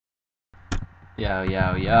Yo,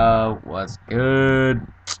 yo, yo, what's good?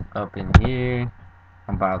 Up in here.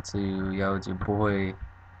 I'm about to, it's your boy.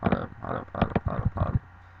 Hold up.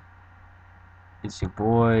 It's your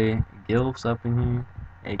boy, Gilfs up in here,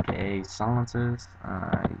 aka Silences.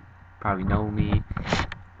 You probably know me.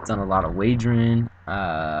 Done a lot of wagering.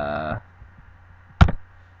 Yeah,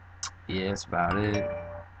 that's about it.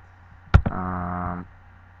 Um,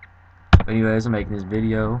 but anyways, I'm making this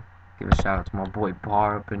video. Give a shout out to my boy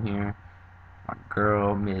Bar up in here. My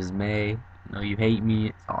girl, Ms. May. I know you hate me.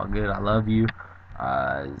 It's all good. I love you.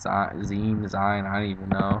 Zine, I don't even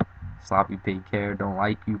know. Sloppy Pig Care, don't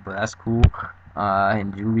like you, but that's cool.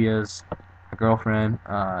 And Julia's my girlfriend.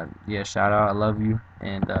 Yeah, shout out. I love you.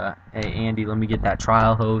 And hey, Andy, let me get that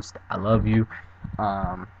trial host. I love you.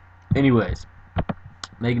 Um, anyways,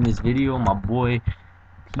 making this video. My boy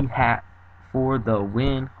P Hat for the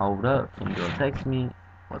win. Hold up. Can you go text me?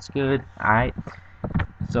 What's good? Alright.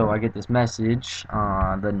 So I get this message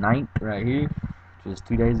on the 9th right here, just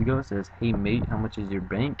 2 days ago. It says, "Hey mate, how much is your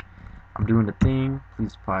bank? I'm doing the thing.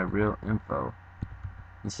 Please supply real info."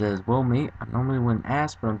 He says, "Well mate, I normally wouldn't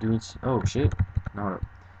ask, but I'm doing oh shit. No, hold up.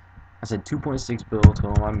 I said 2.6 bill to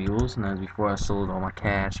all my mules, and that was before I sold all my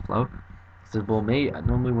cash flow." He says, "Well mate, I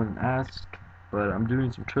normally wouldn't ask, but I'm doing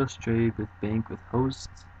some trust trade with bank with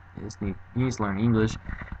hosts. He needs to learn English.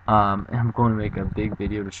 And I'm going to make a big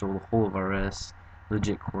video to show the whole of RS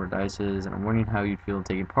legit core dices, and I'm wondering how you'd feel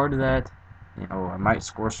taking part of that. I might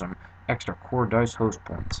score some extra core dice host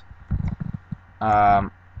points." Um,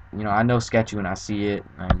 I know sketchy when I see it,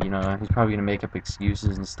 and he's probably gonna make up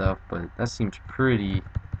excuses and stuff, but that seems pretty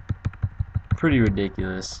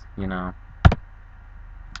ridiculous.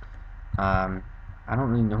 Um, I don't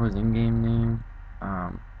really know his in-game name,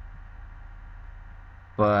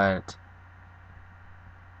 but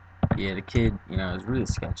yeah, the kid, is really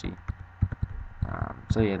sketchy.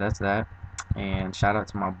 So yeah, that's that. And shout out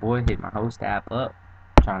to my boy, hit my host app up,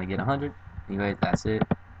 trying to get 100. Anyways, that's it.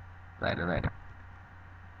 Later.